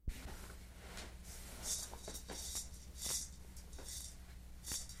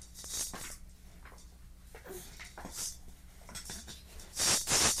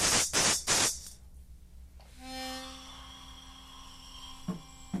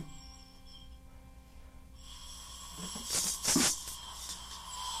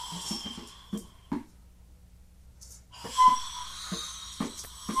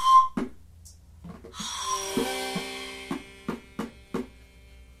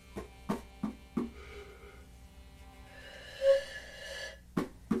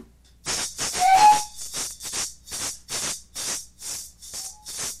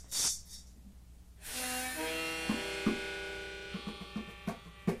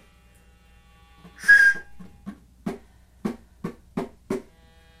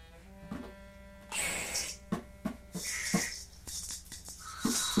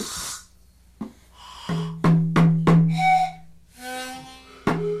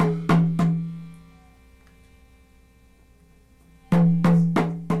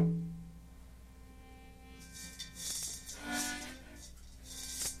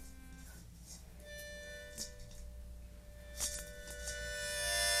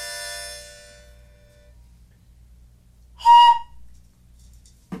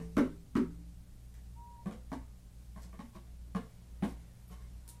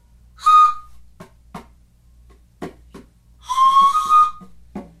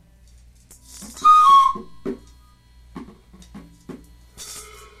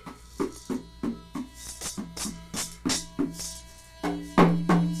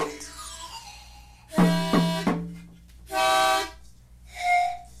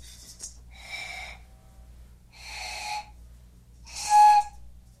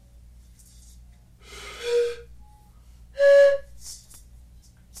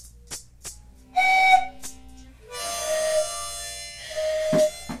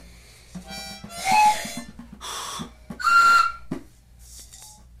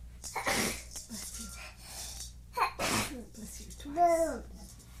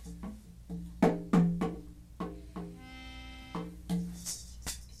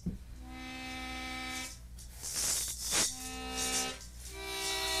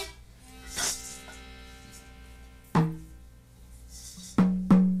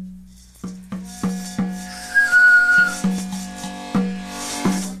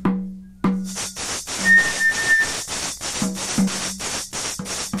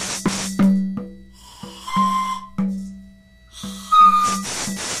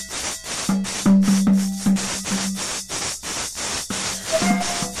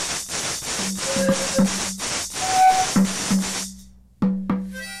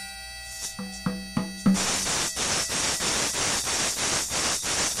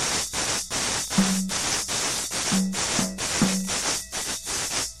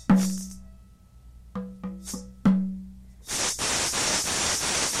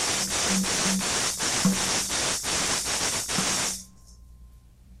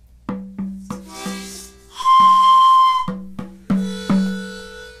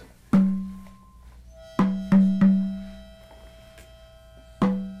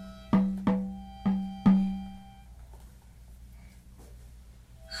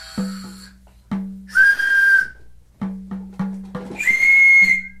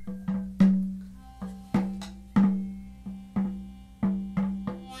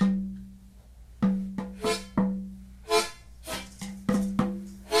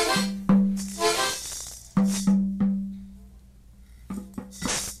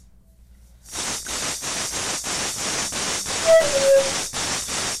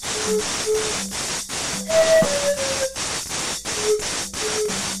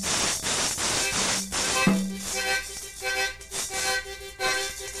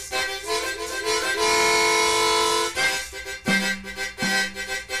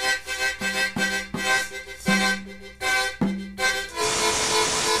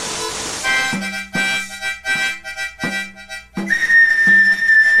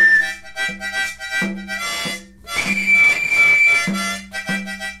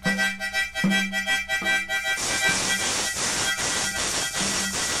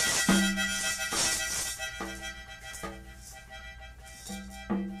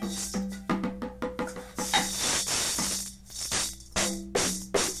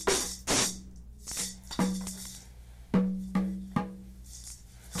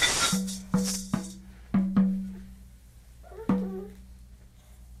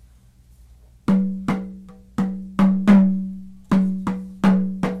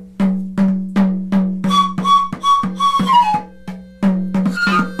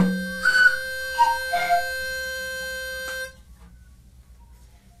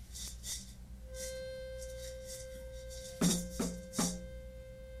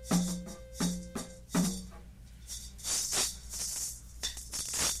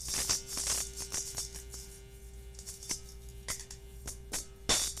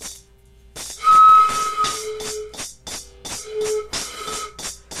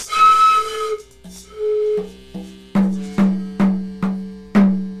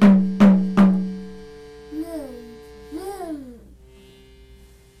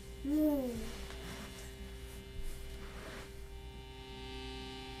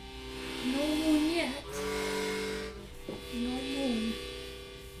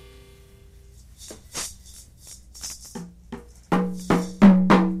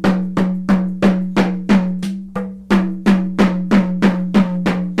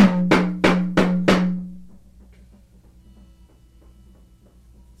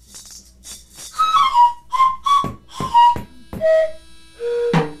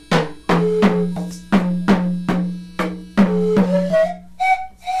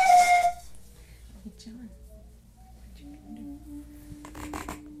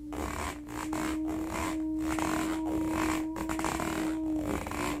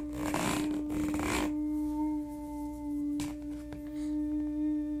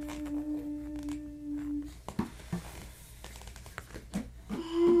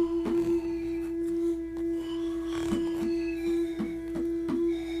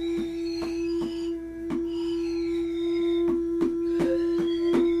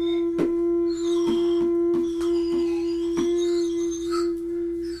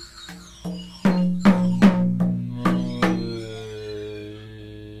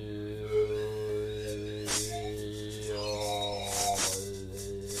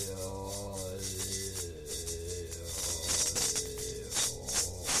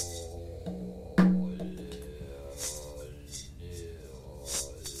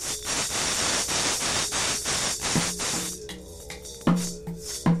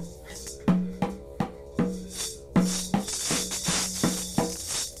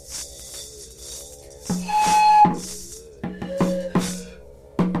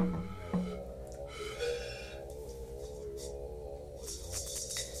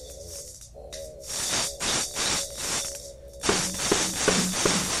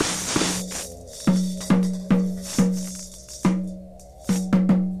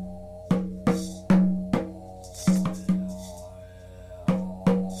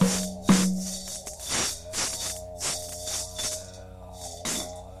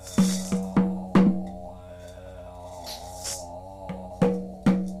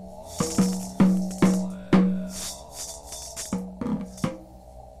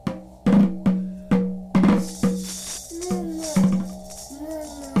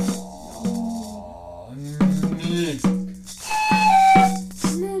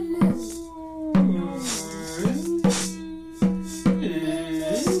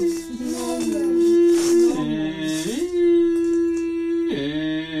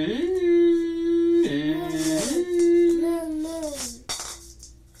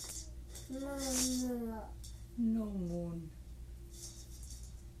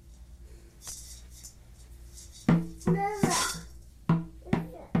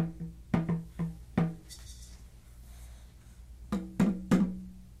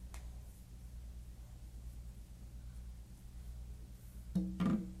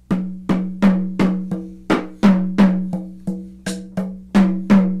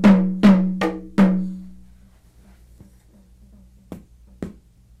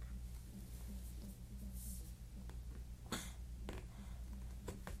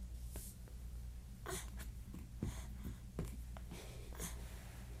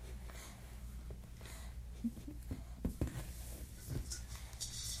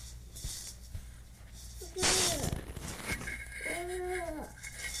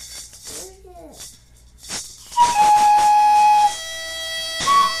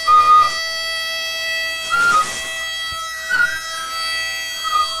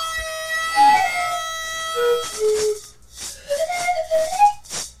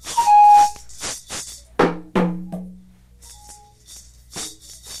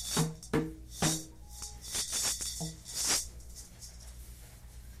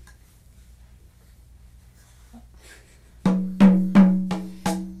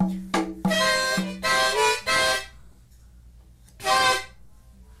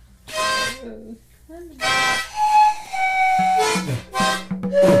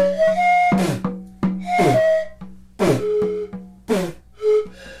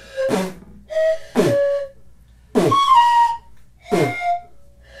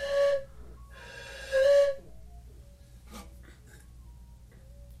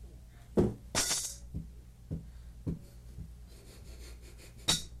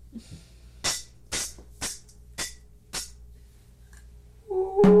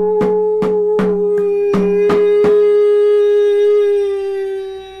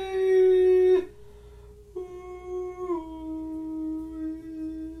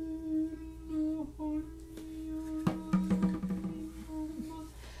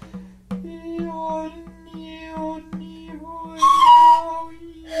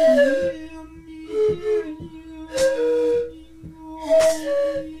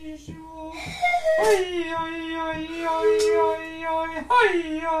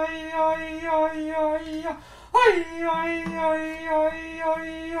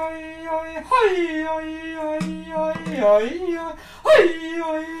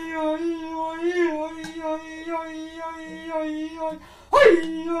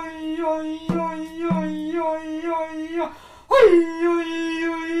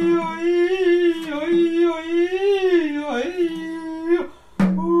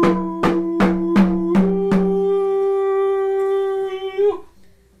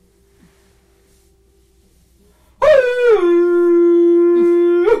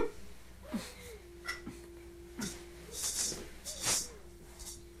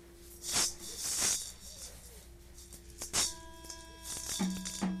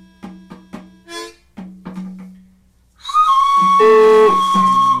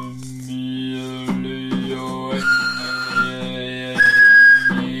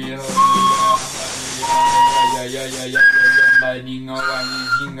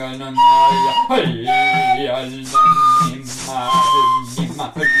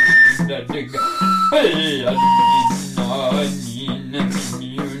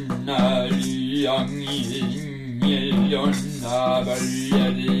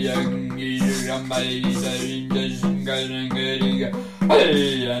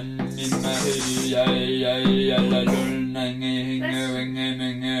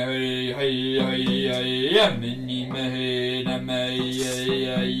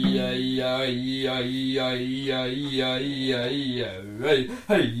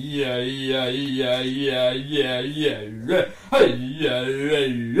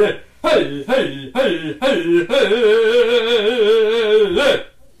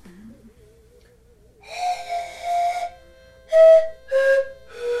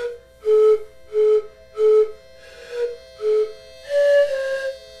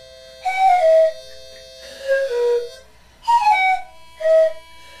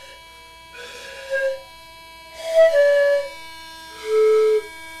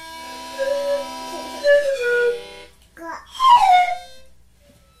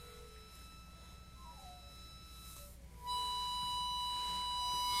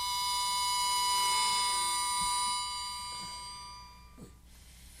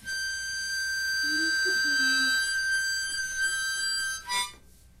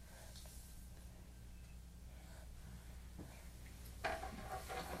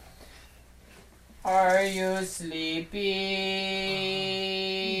Are you sleepy?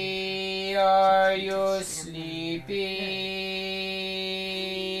 Are you sleepy?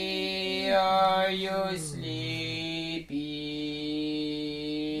 Are you sleepy?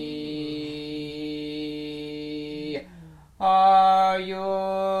 Are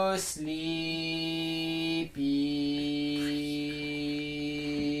you sleepy?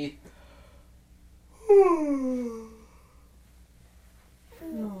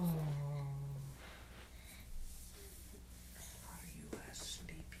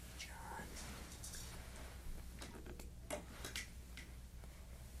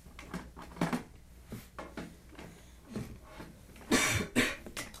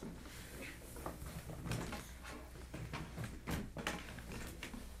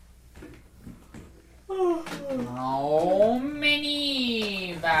 How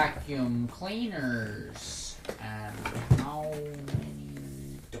many vacuum cleaners and how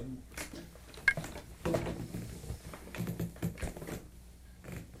many don't?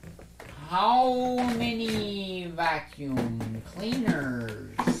 How many vacuum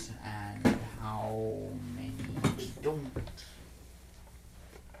cleaners and how many don't?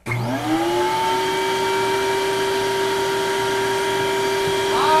 How many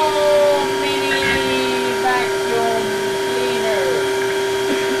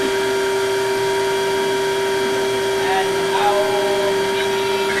vacuum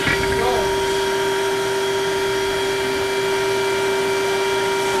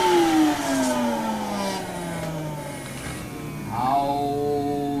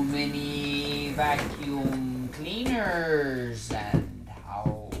cleaners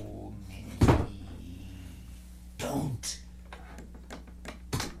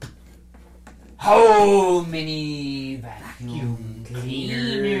and how many don't?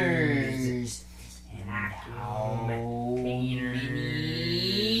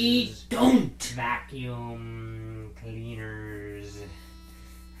 Vacuum cleaners.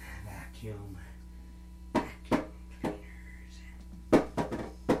 Vacuum cleaners.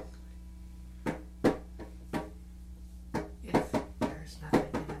 If there's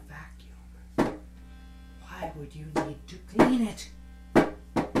nothing in a vacuum, why would you need to clean it?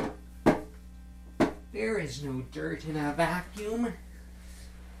 There is no dirt in a vacuum.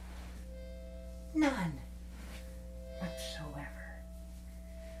 None whatsoever.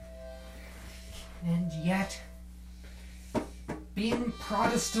 And yet, being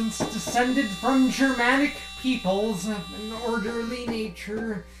Protestants descended from Germanic peoples of an orderly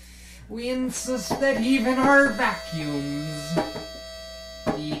nature, we insist that even our vacuums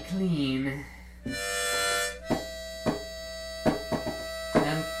be clean.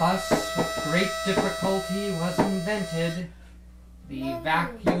 And thus, with great difficulty, was invented the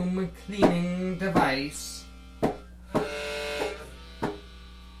vacuum cleaning device.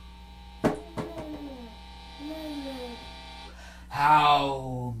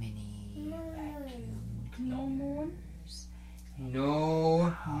 How many vacuum cleaners? No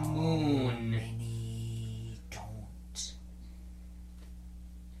How moon. many don't?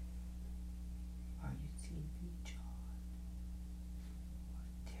 Are you sleepy, John?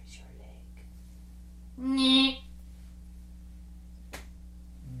 There's your leg. Nyeh.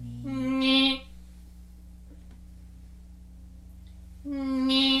 Nyeh.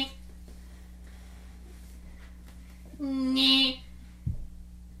 Nyeh. Nyeh.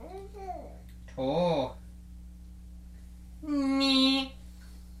 Toe. Nyeh.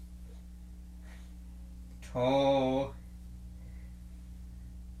 Toe.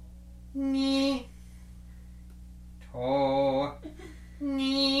 Nyeh. Toe.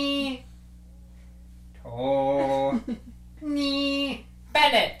 Nyeh. Toe. Nyeh.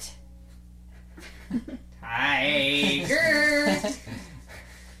 Bennett! Tiger.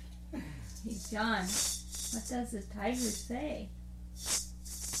 Hey, John, what does the tiger say?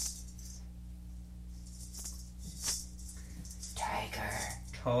 Tiger.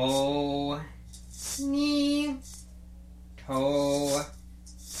 Toe. Knee. Toe.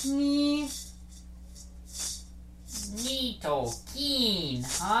 Knee. Neato keen,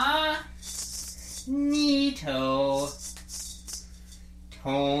 huh? Knee toe.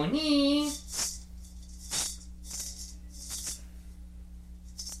 Tony.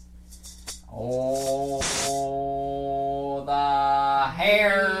 Oh, the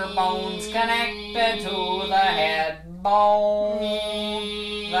hair bone's connected to the head bone.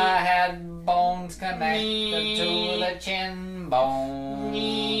 The head bone's connected to the chin bone.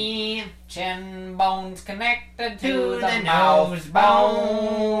 Chin bone's connected to the mouth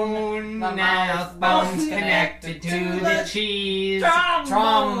bone. The mouth bone's connected to the cheese.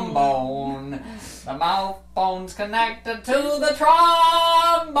 trombone. The mouth bone's connected to the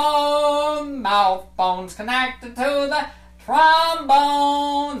trombone. Mouth bone's connected to the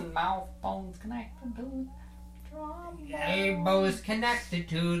trombone. Mouth bone's connected to the trombone. Elbows connected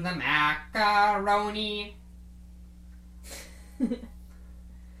to the macaroni.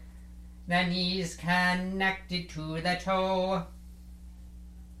 The knees connected to the toe.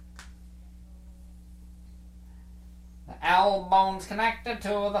 The elbow's connected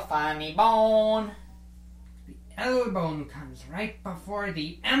to the funny bone. The L bone comes right before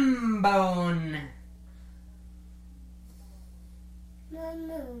the M bone. No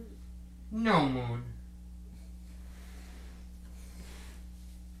moon. No moon.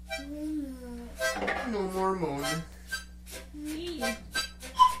 No more moon. Me.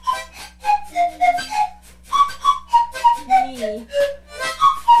 Me.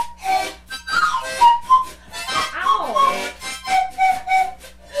 Ow!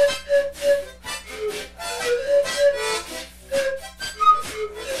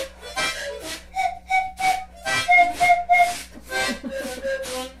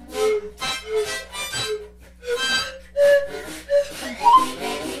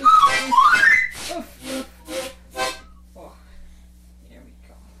 Oh, here we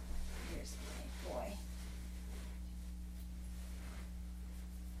go. Here's my boy.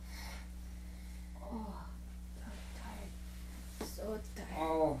 Oh, I'm tired. So tired.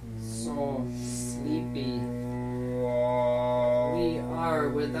 Oh, so sleepy. We are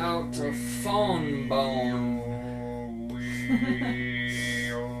without a phone bone.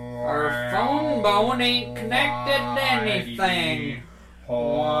 Our phone bone ain't connected to anything.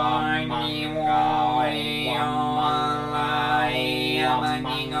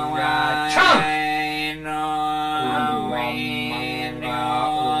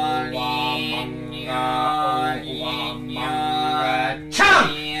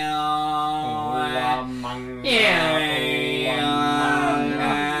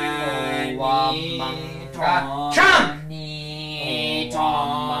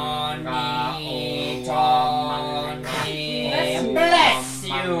 Bless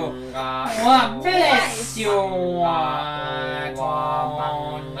you. Bless you.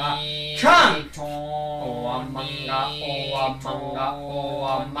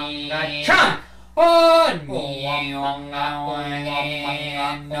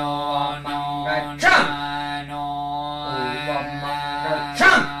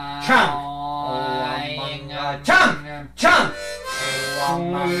 Chum!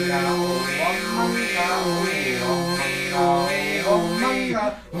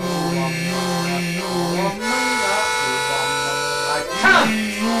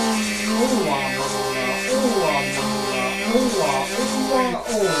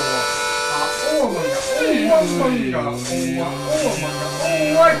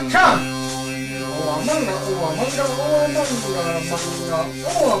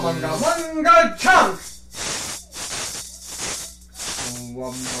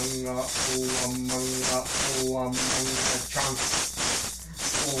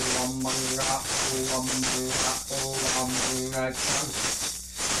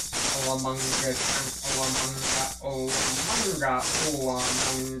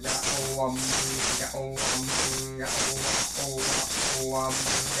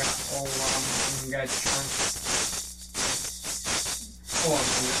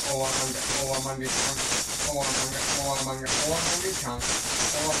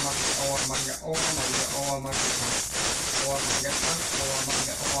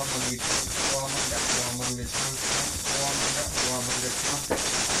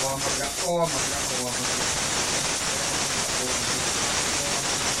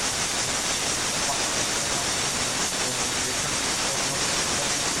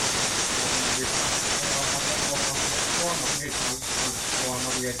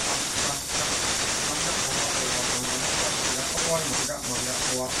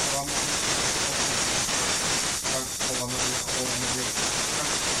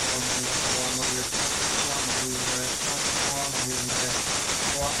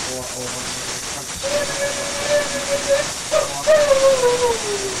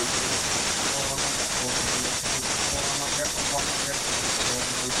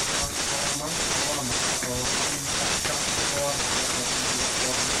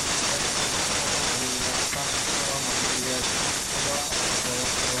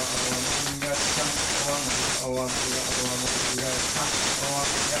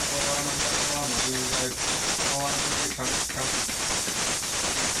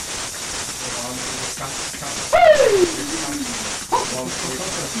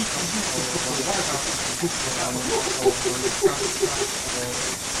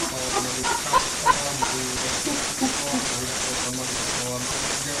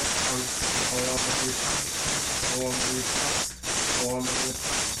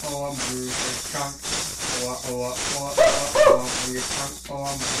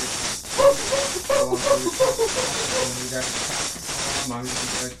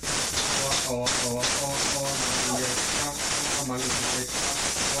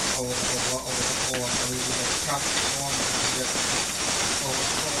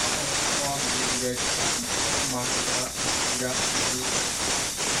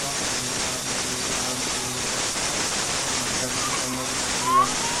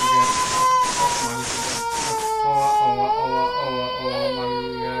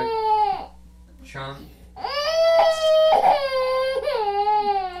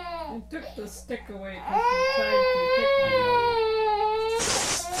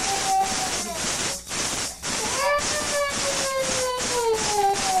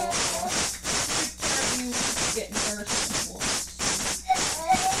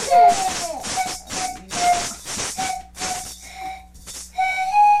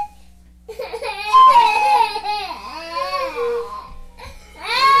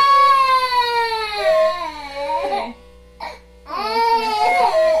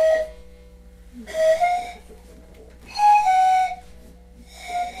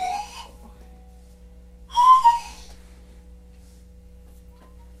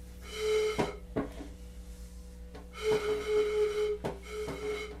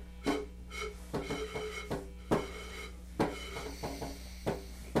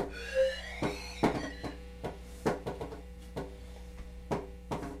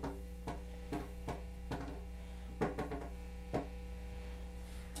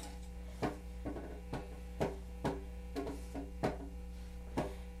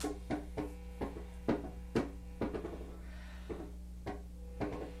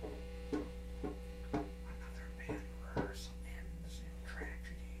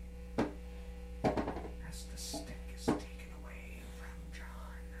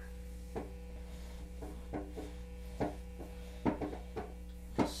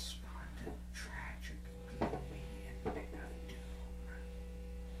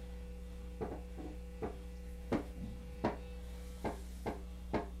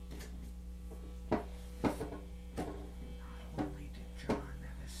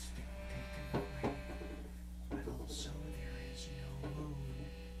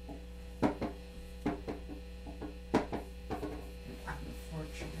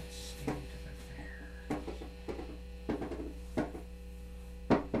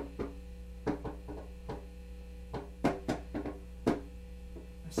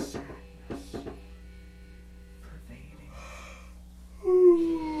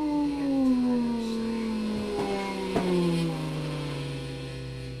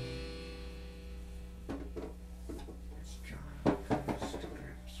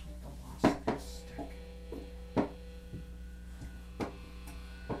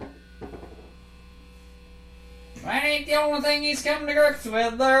 That ain't the only thing he's come to grips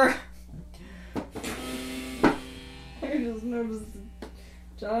with there. I just noticed that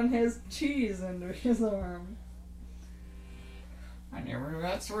John has cheese under his arm. I never knew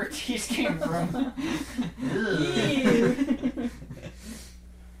that's where cheese came from. Ew.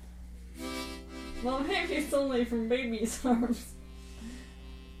 Well, maybe it's only from baby's arms.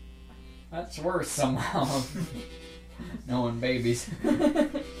 That's worse somehow. Knowing babies.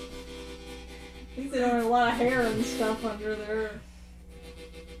 At least they don't have a lot of hair and stuff under there.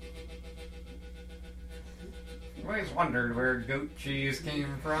 I always wondered where goat cheese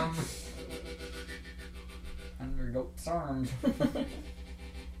came from. Under goat's arms.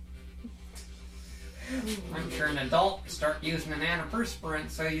 I'm sure an adult start using an antiperspirant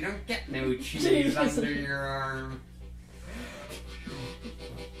so you don't get no cheese under your arm.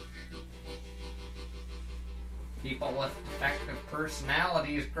 People with defective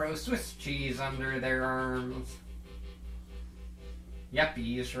personalities grow Swiss cheese under their arms.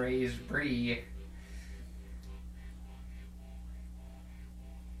 Yuppies raise brie.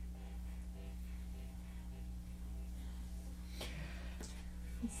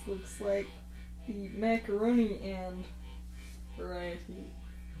 This looks like the macaroni and variety.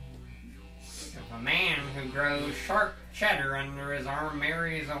 If a man who grows sharp cheddar under his arm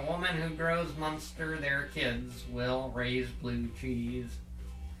marries a woman who grows Munster, their kids will raise blue cheese.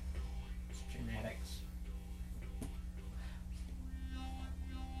 It's genetics.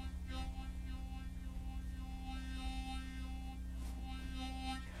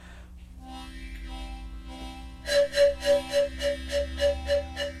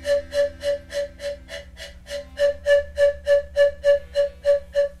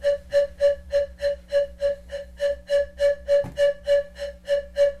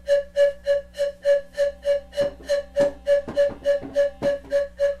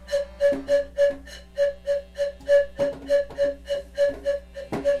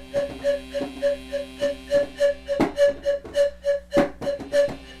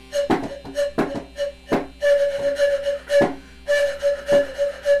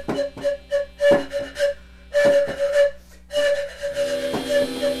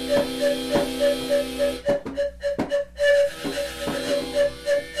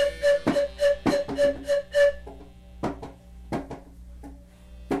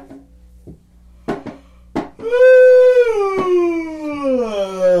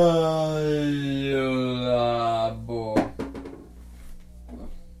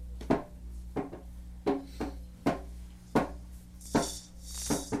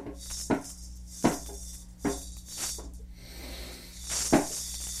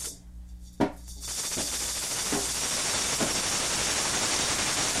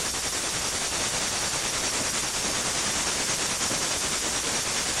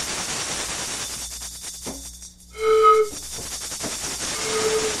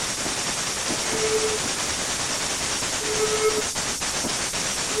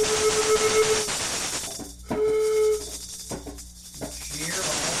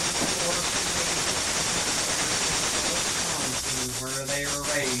 Where they were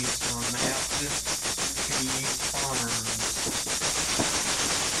raised on Baptist cheese farms.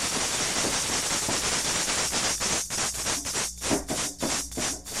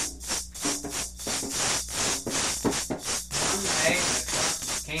 One day, the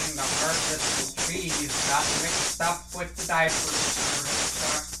trucks came to harvest the cheese, got mixed up with the diaper service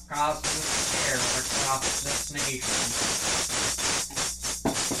truck, causing a scare across this nation.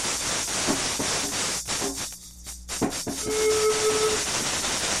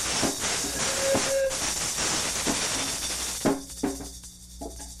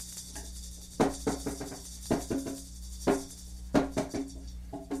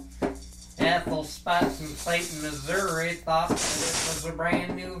 Spots in Clayton, Missouri thought that it was a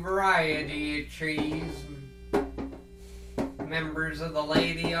brand new variety of cheese. Members of the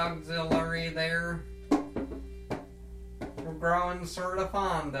Lady Auxiliary there were growing sort of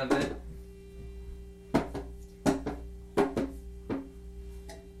fond of it.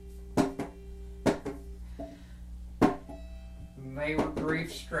 They were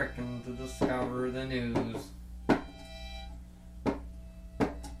grief-stricken to discover the news.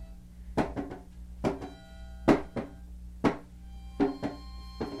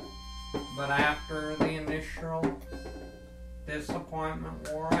 But after the initial disappointment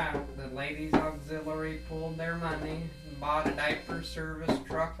wore out, the Ladies Auxiliary pulled their money and bought a diaper service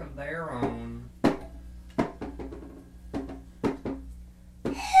truck of their own.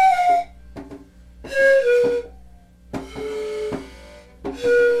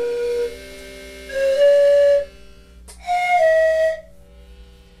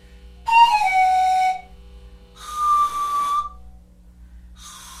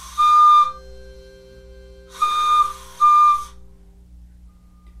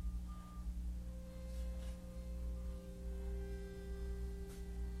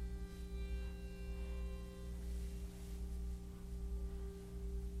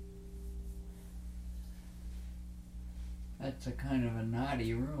 That's a kind of a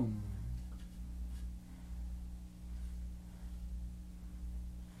naughty room.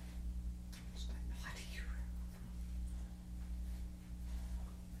 It's the naughty room.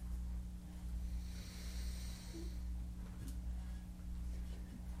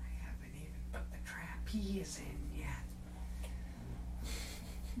 I haven't even put the trapeze in yet.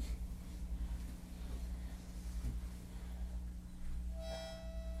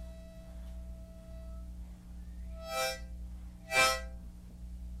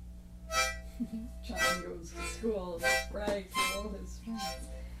 John goes to school and brags to all his friends.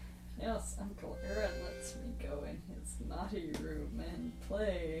 Yes, Uncle Aaron lets me go in his naughty room and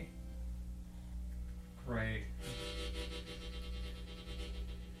play. Great.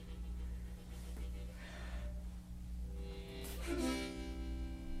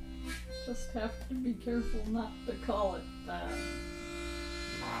 Just have to be careful not to call it that.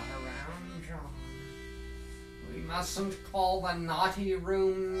 Not around John. We mustn't call the naughty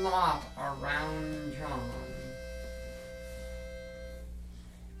room not around John.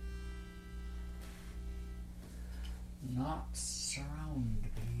 Not surround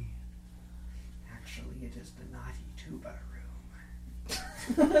me. Actually, it is the naughty tuba room.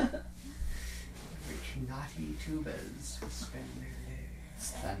 Which naughty tubas spend their days.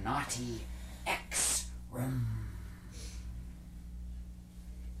 It's the naughty X room.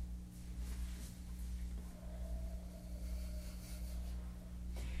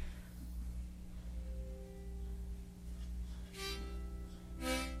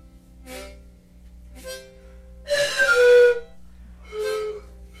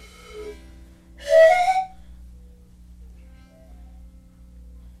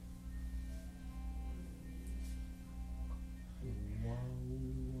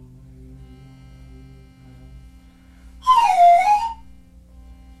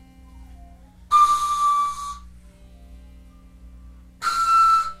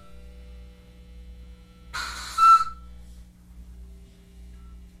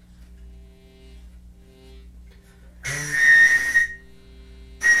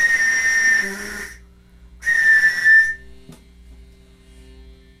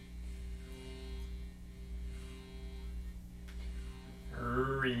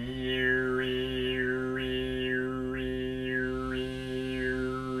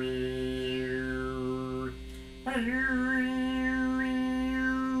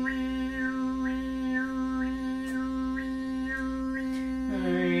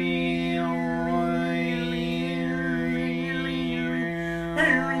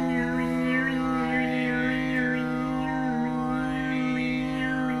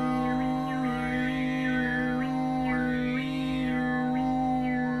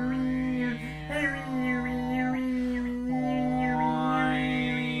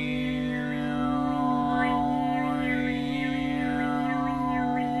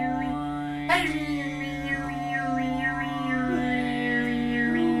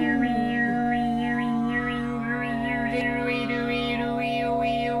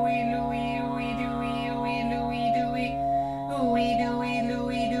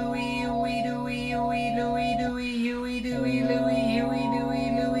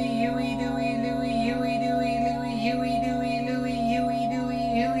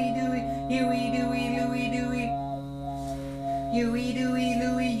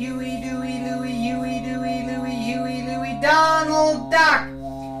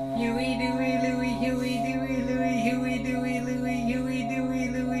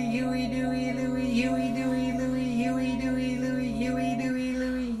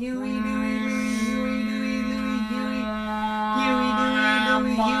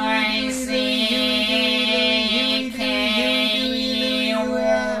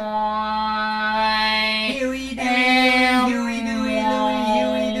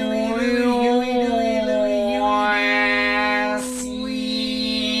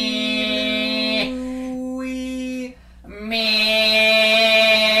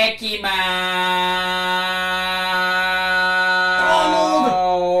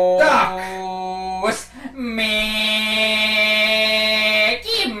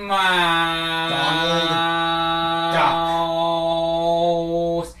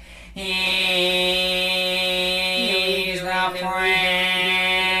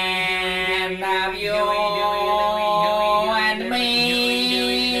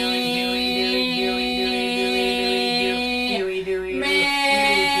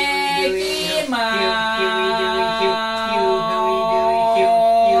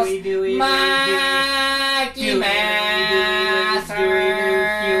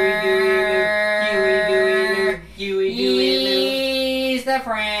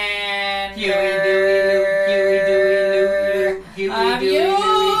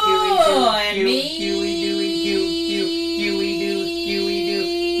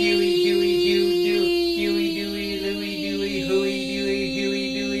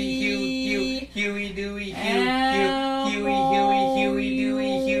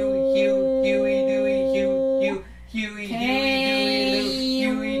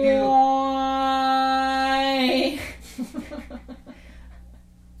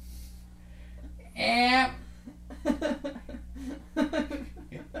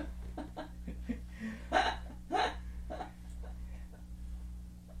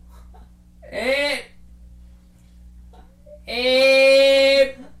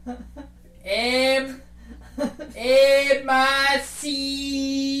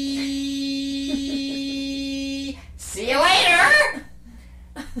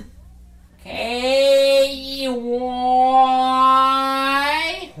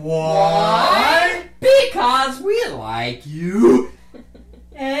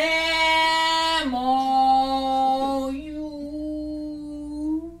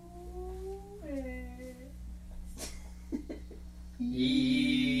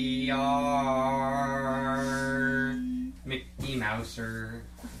 Yar. Mickey Mouser.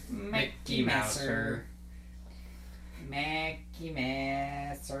 Mickey Mouser. Mickey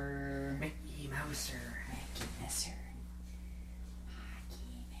Mouser. Mickey Mouser.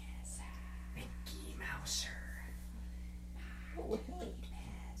 Mickey Mouser. Mickey Mouser.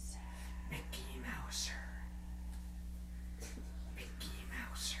 Mickey Mouser. Mickey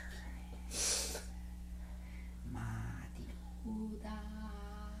Mouser. Matiuda.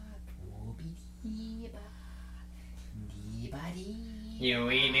 Bobidiba. Dibadi.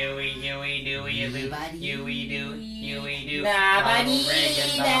 Huey Dewey, Huey Dewey, Huey Doo, Huey Doo. Ronald Reagan,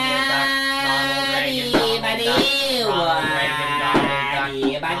 Donald Duck. Ronald Reagan, Donald Duck. Ronald Reagan, Donald Duck. Ronald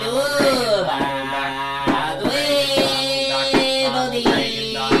Reagan, Donald Duck. Ronald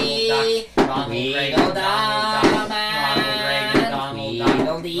Reagan, Donald Duck. Ronald Reagan, Donald Duck. Ronald Reagan, Donald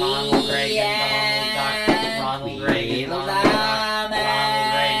Duck. Ronald Reagan, Donald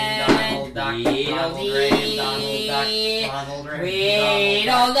Duck. Ronald Reagan, Donald Duck. Ronald Reagan,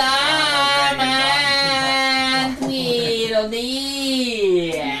 Donald Duck.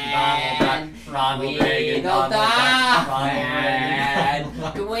 Ronald Reagan, Donald Duck.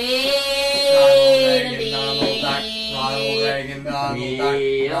 Tweedledum, Tweedledee, Ronald Reagan,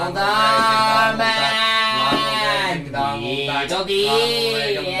 Donald Duck, Ronald Reagan, Tweedledee, Ronald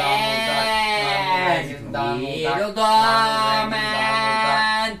Reagan, Donald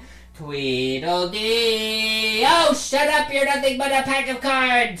Duck, Tweedledee. Oh, shut up! You're nothing but a pack of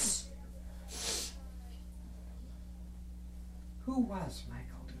cards. Who was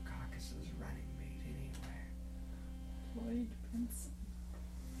Michael Dukakis's running mate anyway? Lloyd Benson.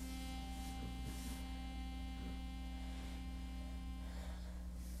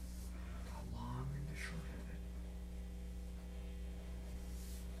 The long and the short of it.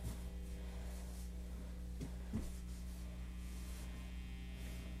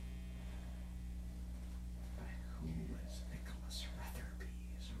 But who was Nicholas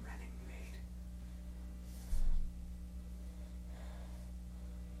Retherby's running mate?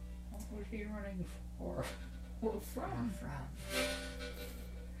 What was he running for? Well, from.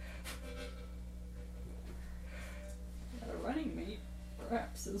 Had a running mate,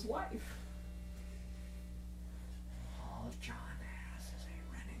 perhaps his wife. All John has is a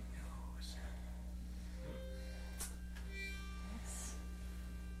running nose. Yes.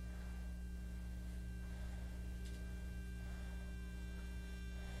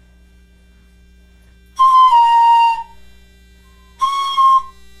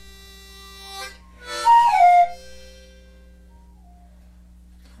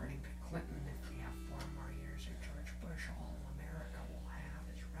 According to Clinton, if we have 4 more years of George Bush, all America will have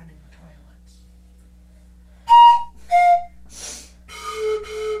is running toilets.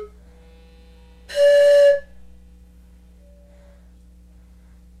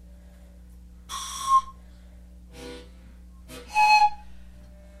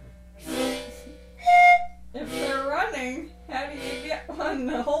 If they're running, how do you get one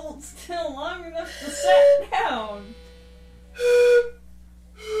to hold still long enough to sit down?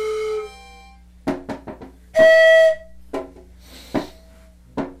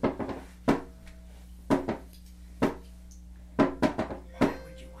 Why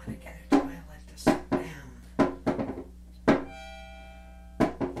would you want to get a toilet to sit down?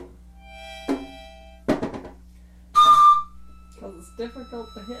 Because it's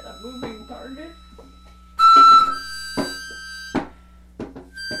difficult to hit a moving target.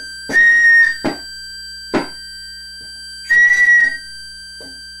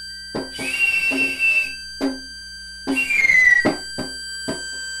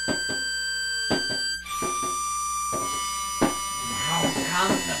 How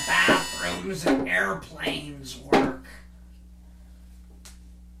come the bathrooms in airplanes work?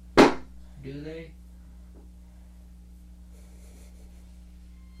 Do they?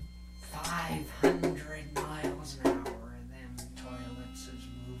 500 miles an hour and them toilets is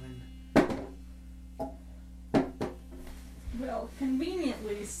moving. Well,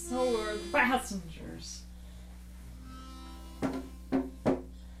 conveniently, so are the passengers.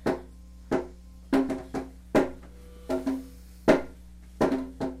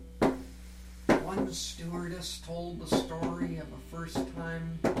 One stewardess told the story of a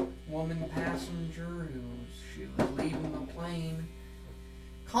first-time woman passenger who, she was leaving the plane,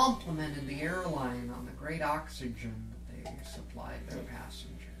 complimented the airline on the great oxygen that they supplied their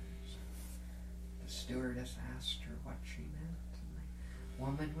passengers. The stewardess asked her what she meant, and the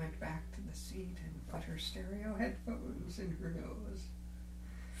woman went back to the seat and put her stereo headphones in her nose.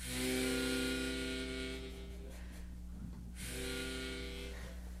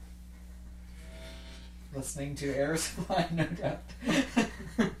 Listening to Air Supply, no doubt.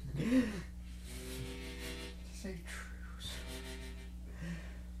 Say true.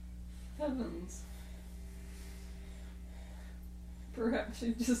 Heavens. Perhaps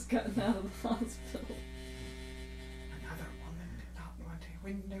you've just gotten out of the hospital. Another woman did not want a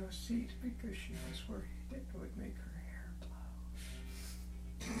window seat because she was worried it would make her hair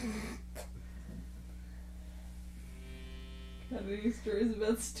blow. Have any stories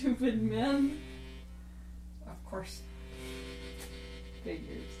about stupid men? Of course.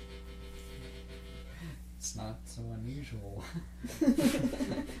 Figures. It's not so unusual.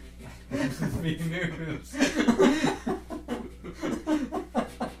 Be news.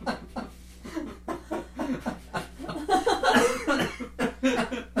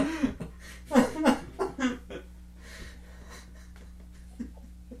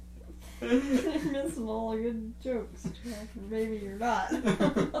 Miss them all good jokes, Jack. Maybe you're not.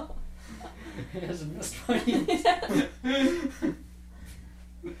 He hasn't missed one yet.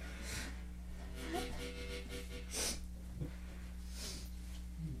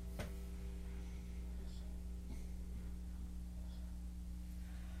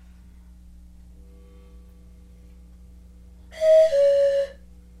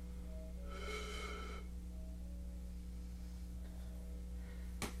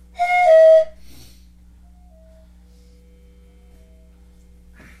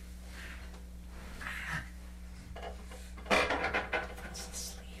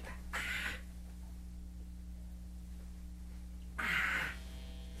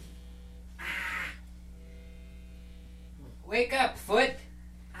 Wake up, foot!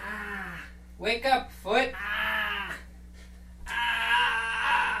 Ah! Wake up, foot! Ah!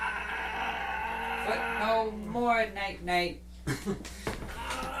 Ah! Foot, no more night night.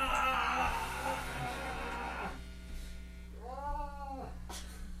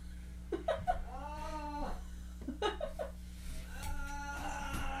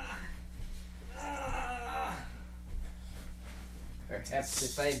 Perhaps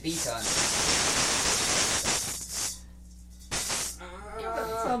if I beat on it. Give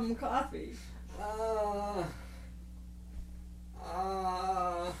it some coffee.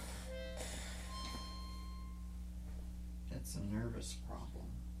 That's a nervous problem.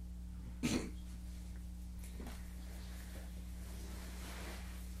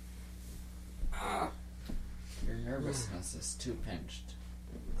 Your nervousness is too pinched.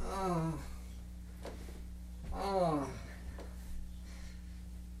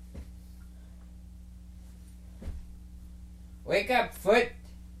 Wake up, foot!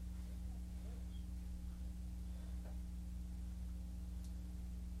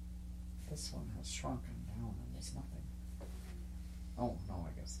 This one has shrunken down and there's nothing. Oh, no,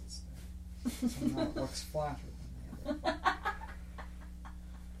 I guess it's there. Somehow it looks flatter than the other.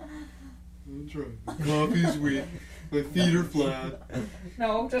 That's right. The coffee's weak. My feet are flat.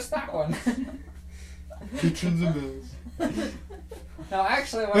 No, just that one. Kitchen's a mess. No,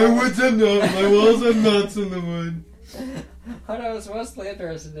 actually, My wood's a nut. My walls have nuts in the wood. what I was mostly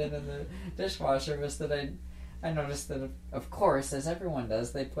interested in the dishwasher was that I noticed that, of course, as everyone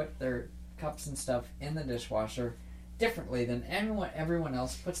does, they put their cups and stuff in the dishwasher differently than everyone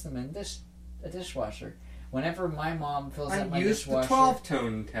else puts them in a dishwasher. Whenever my mom fills up my use dishwasher... the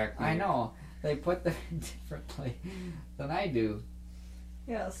 12-tone technique. I know. They put them differently than I do.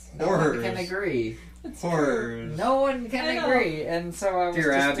 Yes. No one can agree. Horrors. No one can agree. And so I was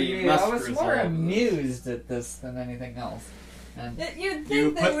Dear just Abby, I was more resolve amused at this than anything else. And You'd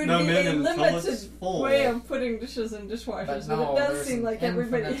You think there put would them be in a until limited it's full. way of putting dishes in dishwashers, But but no, it does there's seem an like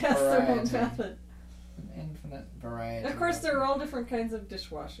everybody infinite has their own variety. method. an infinite variety. Of course, there are all different kinds of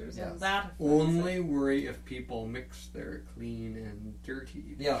dishwashers, Yes. and that affects Only it. worry if people mix their clean and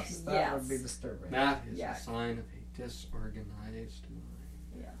dirty. Yes, that Yes. would be disturbing. That is Yuck. a sign of a disorganized mind.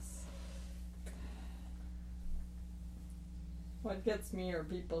 Yes. What gets me are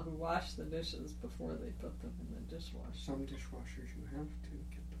people who wash the dishes before they put them in the dishwasher. Some dishwashers you have to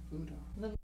get the food off.